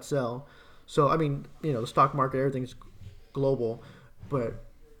 Do not sell. So I mean, the stock market, everything's global, but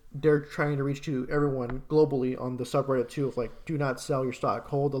they're trying to reach to everyone globally on the subreddit too of like, do not sell your stock.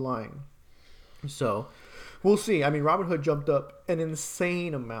 Hold the line. So we'll see. I mean, Robinhood jumped up an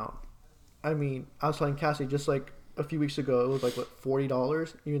insane amount. I mean, I was telling Cassie just like a few weeks ago, it was like what,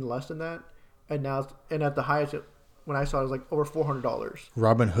 $40, even less than that, and now at the highest when I saw it was like over $400.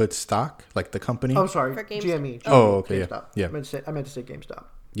 Robinhood stock, like the company. Oh, sorry, For GME. Oh, okay, GameStop. yeah. I meant to say GameStop.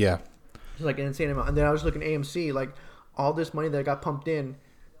 Yeah. It's like an insane amount. And then I was looking at AMC, like all this money that got pumped in,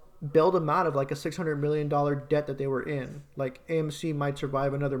 bailed them out of like a $600 million debt that they were in. Like AMC might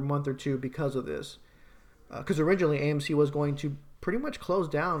survive another month or two because of this. Because originally AMC was going to pretty much close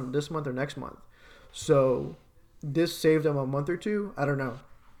down this month or next month. So this saved them a month or two. I don't know.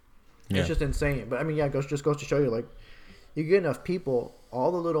 Yeah. It's just insane. But I mean, yeah, it just goes to show you, like, you get enough people,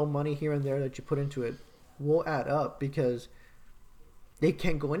 all the little money here and there that you put into it will add up because they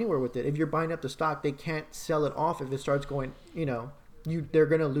can't go anywhere with it. If you're buying up the stock, they can't sell it off if it starts going, they're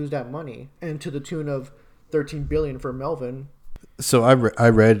going to lose that money. And to the tune of $13 billion for Melvin. So I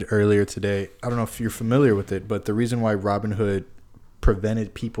read earlier today, I don't know if you're familiar with it, but the reason why Robinhood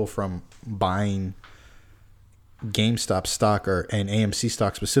prevented people from buying GameStop stock and AMC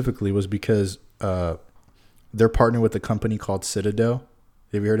stock specifically was because they're partnered with a company called Citadel.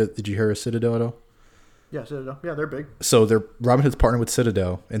 Have you heard of? Did you hear of Citadel at all? Yeah, Citadel. Yeah, they're big. So Robinhood's partnered with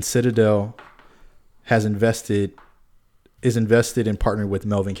Citadel, and Citadel is invested and partnered with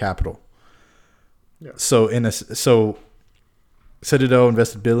Melvin Capital. Yeah. So Citadel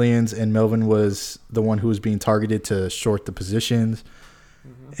invested billions, and Melvin was the one who was being targeted to short the positions.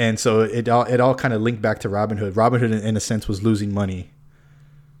 Mm-hmm. And so it all kind of linked back to Robinhood. Robinhood, in a sense, was losing money.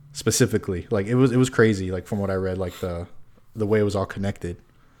 Specifically, like it was crazy. Like from what I read, like the way it was all connected.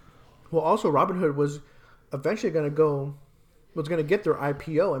 Well, also Robinhood was eventually going to get their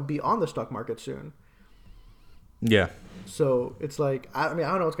IPO and be on the stock market soon. Yeah. So it's like, I don't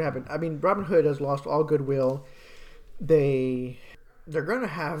know what's going to happen. I mean, Robinhood has lost all goodwill. They're going to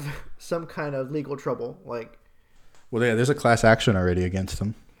have some kind of legal trouble. Like, well, yeah, there's a class action already against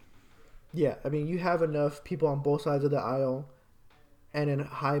them. Yeah, I mean, you have enough people on both sides of the aisle, and in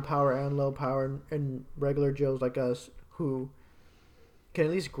high power and low power, and regular Joes like us who can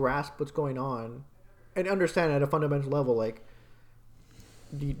at least grasp what's going on and understand at a fundamental level, like,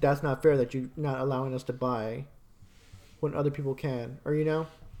 that's not fair that you're not allowing us to buy when other people can, or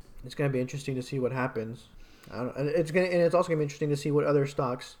it's going to be interesting to see what happens. I don't know. It's also going to be interesting to see what other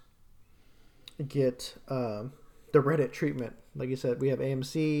stocks get the Reddit treatment. Like you said, we have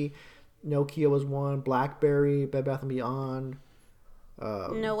AMC, Nokia was one, BlackBerry, Bed Bath & Beyond.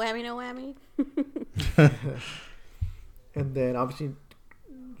 No whammy. And then obviously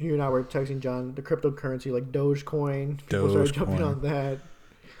you and I were texting John the cryptocurrency like Dogecoin. People started jumping on that.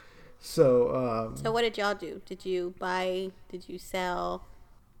 So so what did y'all do? Did you buy? Did you sell?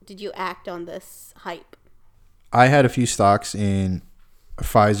 Did you act on this hype? I had a few stocks in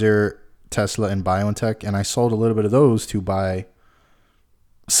Pfizer, Tesla, and BioNTech, and I sold a little bit of those to buy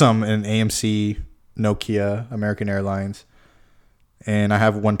some in AMC, Nokia, American Airlines, and I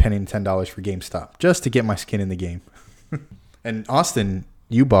have one penny and $10 for GameStop just to get my skin in the game. And Austin,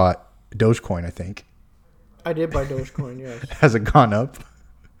 you bought Dogecoin, I think. I did buy Dogecoin, yes. Has it gone up?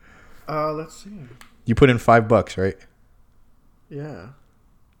 Let's see. You put in $5, right? Yeah.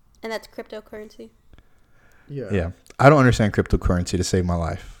 And that's cryptocurrency? Yeah. I don't understand cryptocurrency to save my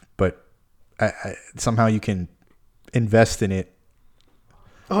life, but I somehow you can invest in it.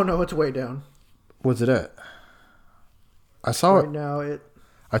 Oh, no, it's way down. What's it at? I saw right it. Now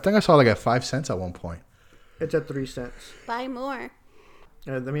I think I saw like at 5 cents at one point. It's at 3 cents. Buy more.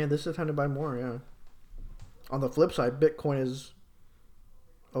 I mean, this is the time to buy more, yeah. On the flip side, Bitcoin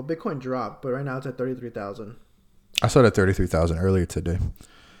dropped, but right now it's at 33,000. I saw it at 33,000 earlier today.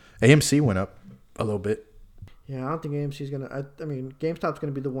 AMC went up a little bit. Yeah, I don't think AMC is going to... I mean, GameStop's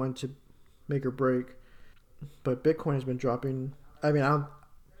going to be the one to make or break. But Bitcoin has been dropping. I mean,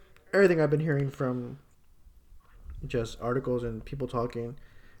 everything I've been hearing from just articles and people talking,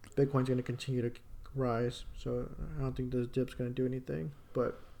 Bitcoin's going to continue to rise. So I don't think this dip's gonna do anything.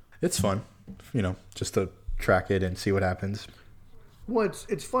 But It's fun, just to track it and see what happens. well,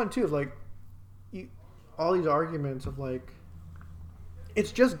 it's fun too. Like all these arguments of like,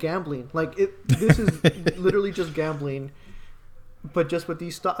 it's just gambling. Like this is literally just gambling, but just with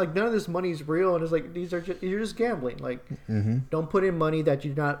these stock. Like none of this money is real, and it's like you're just gambling. Like don't put in money that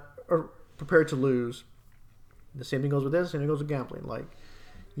you're not are prepared to lose. The same thing goes with this, and it goes with gambling. Like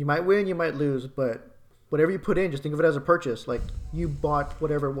you might win, you might lose, but whatever you put in, just think of it as a purchase. Like you bought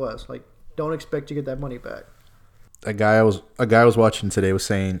whatever it was. Like don't expect to get that money back. A guy I was watching today was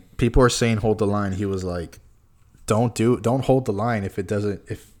saying, people are saying hold the line. He was like, don't hold the line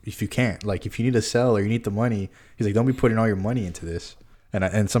if you can't. Like if you need to sell or you need the money, he's like, don't be putting all your money into this. And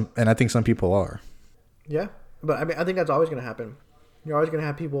I think some people are. Yeah, but I mean, I think that's always going to happen. You're always going to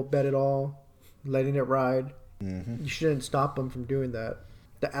have people bet it all, letting it ride. You shouldn't stop them from doing that.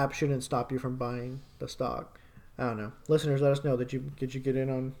 The app shouldn't stop you from buying the stock. I don't know. Listeners, let us know. Did you get in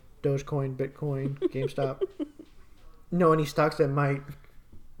on Dogecoin, Bitcoin, GameStop? Know any stocks that might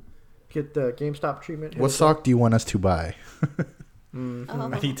get the GameStop treatment? What stock do you want us to buy? Oh.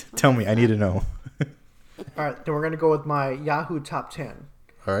 Tell me. I need to know. All right, then we're going to go with my Yahoo Top 10.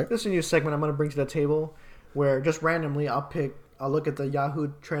 All right. This is a new segment I'm going to bring to the table where just randomly I'll look at the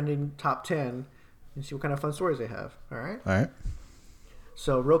Yahoo trending Top 10 and see what kind of fun stories they have. All right? All right.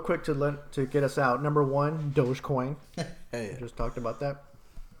 So real quick to get us out. Number 1, Dogecoin. Hey. Just talked about that.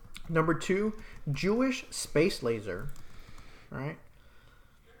 Number 2, Jewish space laser. All right.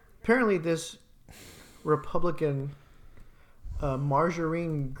 Apparently, this Republican Marjorie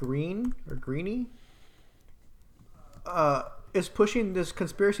Greene is pushing this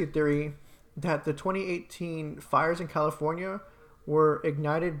conspiracy theory that the 2018 fires in California were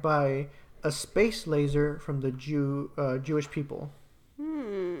ignited by a space laser from the Jewish people.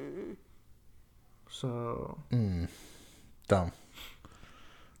 So Dumb.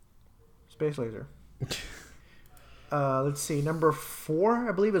 space laser. Let's see. Number 4,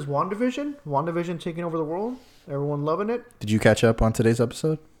 I believe, is WandaVision. WandaVision taking over the world. Everyone loving it. Did you catch up on today's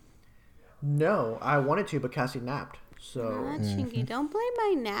episode? No, I wanted to, but Cassie napped. So Chingy, don't blame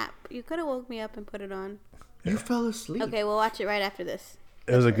my nap. You could have woke me up and put it on. you fell asleep. Okay, we'll watch it right after this.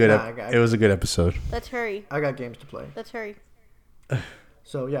 It was a good. Nah, It was a good episode. Let's hurry. I got games to play. Let's hurry.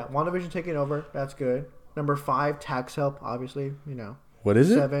 So yeah, WandaVision taking over. That's good. Number 5, tax help. Obviously, What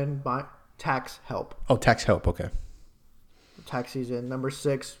is it? 7, tax help. Oh, tax help. Okay. Tax season. Number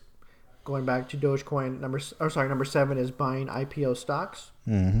 6, going back to Dogecoin. Number 7 is buying IPO stocks.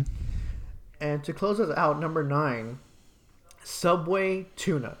 Mm-hmm. And to close us out, number 9, Subway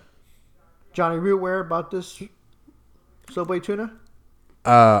tuna. Johnny, are you aware about this Subway tuna?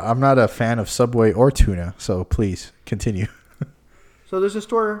 I'm not a fan of Subway or tuna, so please continue. So there's a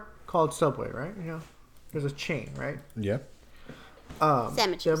store called Subway, right? There's a chain, right? Yeah.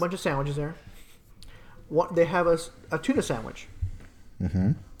 Sandwiches. There are a bunch of sandwiches there. They have a tuna sandwich.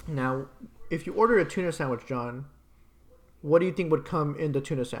 Mm-hmm. Now, if you order a tuna sandwich, John, what do you think would come in the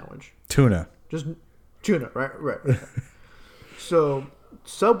tuna sandwich? Tuna. Just tuna, right? Right. So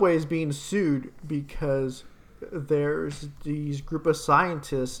Subway is being sued because there's these group of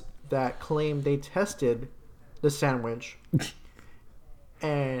scientists that claim they tested the sandwich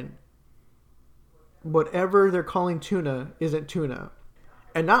and whatever they're calling tuna isn't tuna.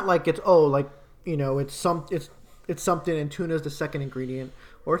 And not like it's it's something and tuna is the second ingredient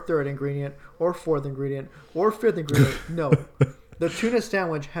or third ingredient or fourth ingredient or fifth ingredient. No. The tuna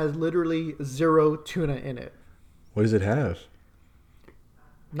sandwich has literally 0 tuna in it. What does it have?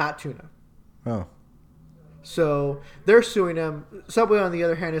 Not tuna. Oh. So they're suing them. Subway, on the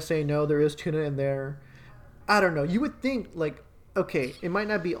other hand, is saying no, there is tuna in there. I don't know. You would think, like, okay, it might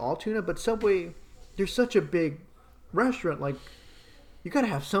not be all tuna, but Subway, they're such a big restaurant. Like, you got to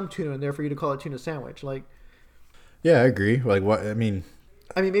have some tuna in there for you to call it tuna sandwich. Like, Yeah, I agree. Like what? I mean,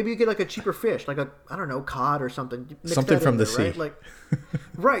 maybe you get like a cheaper fish, like I don't know, cod or something. Mix Something that from in the there, sea. Right? Like,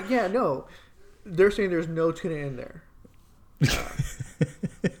 right? Yeah, no. They're saying there's no tuna in there.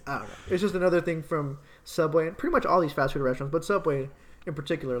 I don't know. It's just another thing from Subway and pretty much all these fast food restaurants, but Subway in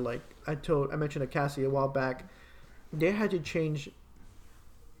particular. Like I mentioned to Cassie a while back, they had to change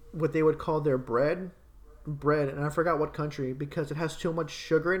what they would call their bread, and I forgot what country because it has so much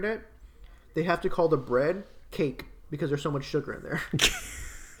sugar in it. They have to call the bread cake because there's so much sugar in there.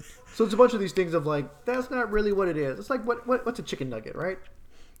 So it's a bunch of these things of like that's not really what it is. It's like what's a chicken nugget, right?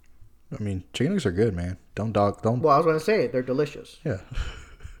 I mean, chicken nuggets are good, man. Don't. Well, I was going to say they're delicious. Yeah.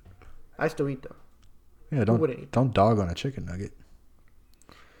 I still eat them. Yeah. Who wouldn't eat? Don't dog on a chicken nugget.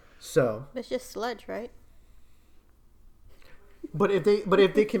 So It's just sludge, right? But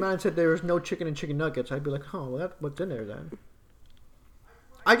if they came out and said there was no chicken and chicken nuggets, I'd be like, oh, well, what's in there then?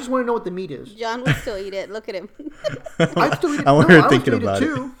 I just want to know what the meat is. John would still eat it. Look at him. I'd still eat it. I want her thinking about it.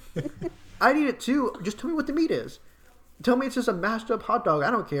 Too. I'd eat it too. Just tell me what the meat is. Tell me it's just a mashed up hot dog.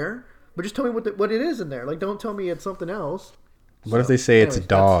 I don't care. But just tell me what it is in there. Like, don't tell me it's something else. What if they say it's a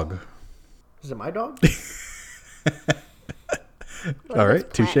dog? Is it my dog? All right,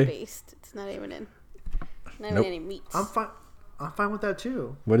 touche. Based. It's not even in. Not Nope. even any meat. I'm fine with that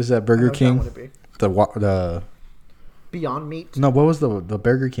too. What is that, I know Burger what that King? would be. The Beyond Meat. no, what was the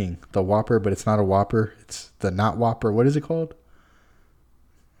Burger King? The Whopper, but it's not a Whopper. It's the not Whopper. What is it called?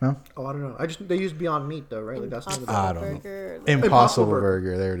 No, Oh, I don't know. They use Beyond Meat though, right? Like that's not Impossible I don't know. Burger. Impossible Burger.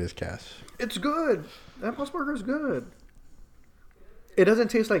 Burger. There it is, Cass. It's good. That Impossible Burger is good. It doesn't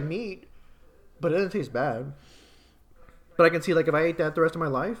taste like meat, but it doesn't taste bad. But I can see, like, if I ate that the rest of my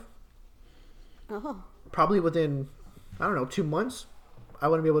life, Oh. probably within, I don't know, 2 months, I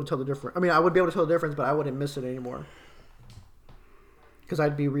wouldn't be able to tell the difference. I mean, I would be able to tell the difference, but I wouldn't miss it anymore. Because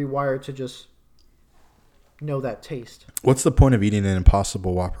I'd be rewired to just know that taste. What's the point of eating an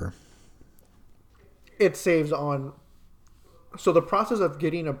Impossible Whopper? It saves on. So the process of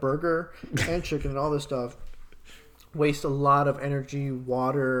getting a burger and chicken and all this stuff wastes a lot of energy,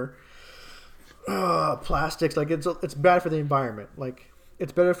 water, plastics. Like it's bad for the environment. Like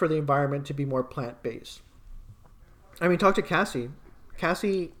it's better for the environment to be more plant based. I mean, talk to Cassie.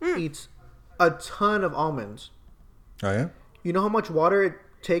 Cassie eats a ton of almonds. Oh yeah, You know how much water it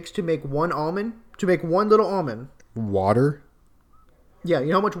takes to make one almond? To make one little almond. water. Yeah, you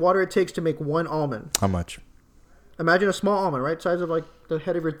know how much water it takes to make one almond? How much? Imagine a small almond, right? Size of like the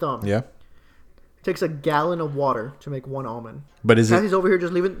head of your thumb. Yeah, It takes a gallon of water to make one almond. but is it? Cassie's over here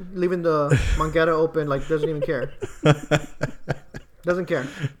just leaving the manguera open, like doesn't even care. Doesn't care.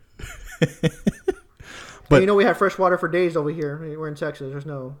 But- And you know we have fresh water for days over here. We're in Texas. There's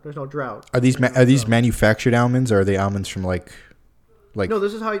no drought. Are these manufactured almonds, or are they almonds from like? No,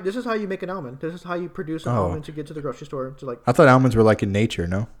 this is how you make an almond. This is how you produce an Oh. almond to get to the grocery store. To like, I thought almonds were like in nature.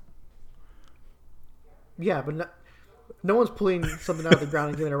 No. yeah, but no one's pulling something out of the ground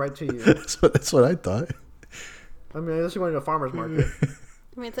and giving it right to you. That's what I thought. I mean, unless you're going to a farmer's market,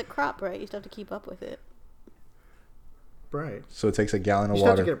 I mean, it's a crop, right? You still have to keep up with it. right? So it takes a gallon You of still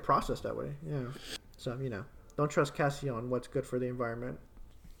have to water. get it processed that way. Yeah. So don't trust Cassie on what's good for the environment.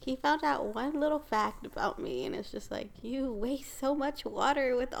 He found out one little fact about me, and it's just like, you waste so much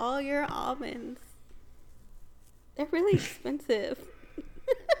water with all your almonds. They're really expensive.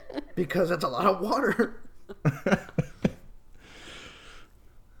 Because that's a lot of water.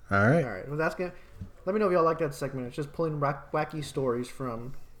 All right. All right. Well, let me know if y'all like that segment. It's just pulling wacky stories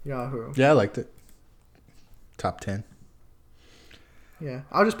from Yahoo. Yeah, I liked it. Top 10. Yeah.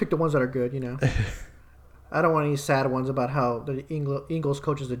 I'll just pick the ones that are good, I don't want any sad ones about how the Eagles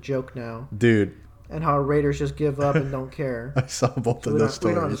coach is a joke now. Dude, And how Raiders just give up and don't care. I saw both So of we those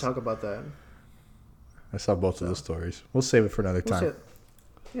don't have to stories. talk about that. I saw both of those stories. We'll save it for another We'll time.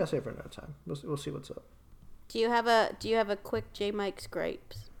 save it for another time. We'll see what's up. Do you have a quick J Mike's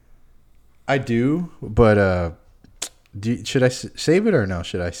grapes? I do, but should I save it or no?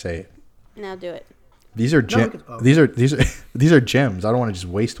 Should I say it? Now do it. These are No, we can- oh. these are gems. I don't want to just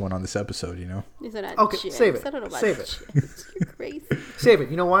waste one on this episode. These are not Okay, gems. save it. I don't know about Save it. gems. You're crazy. Save it.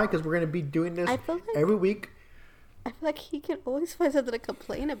 You know why? Because we're going to be doing this I feel like every week. he can always find something to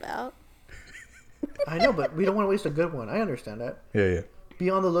complain about. I know, but we don't want to waste a good one. I understand that. Yeah. Be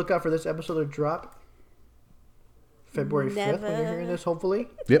on the lookout for this episode to drop February 5th when you're Never. hearing this, hopefully.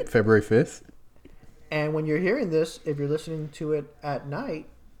 Yep. February 5th. And when you're hearing this, if you're listening to it at night,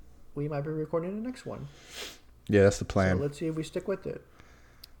 we might be recording the next one. Yeah, that's the So plan. let's see if we stick with it.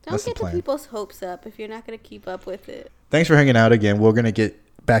 Don't That's the get the plan. people's hopes up if you're not going to keep up with it. Thanks for hanging out again. We're gonna get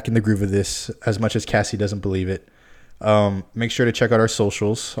back in the groove of this as much as Cassie doesn't believe it. Make sure to check out our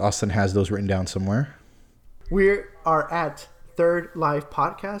socials. Austin has those written down somewhere. We are at Third Life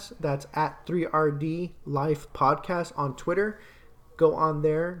Podcast. That's at 3RD Life Podcast on Twitter. Go on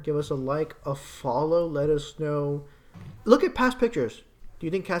there, give us a like, a follow, let us know. Look at past pictures. Do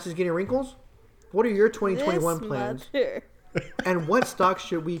you think Cassie's getting wrinkles? What are your 2021 This plans? mother. And what stocks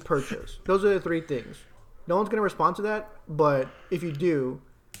should we purchase? Those are the three things. No one's going to respond to that, but if you do,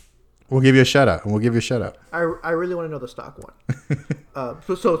 We'll give you a shout out. I really want to know the stock one.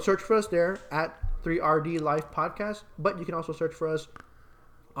 So search for us there at 3RD Life Podcast, but you can also search for us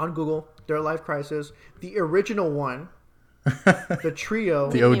on Google, Their Life Crisis, the original one, the trio.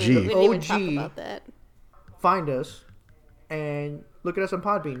 The OG. We didn't even talk OG. about that. Find us and look at us on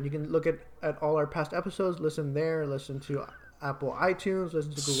Podbean. You can look at all our past episodes, listen there, listen to Apple iTunes,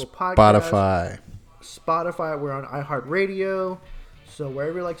 listen to Google Podcasts. Spotify. Spotify. We're on iHeartRadio. So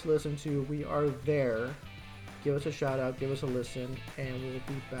wherever you like to listen to, we are there. Give us a shout out, give us a listen, and we'll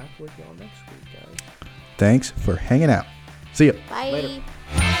be back with y'all next week, guys. Thanks for hanging out. See ya. Bye.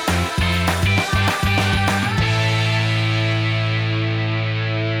 Later.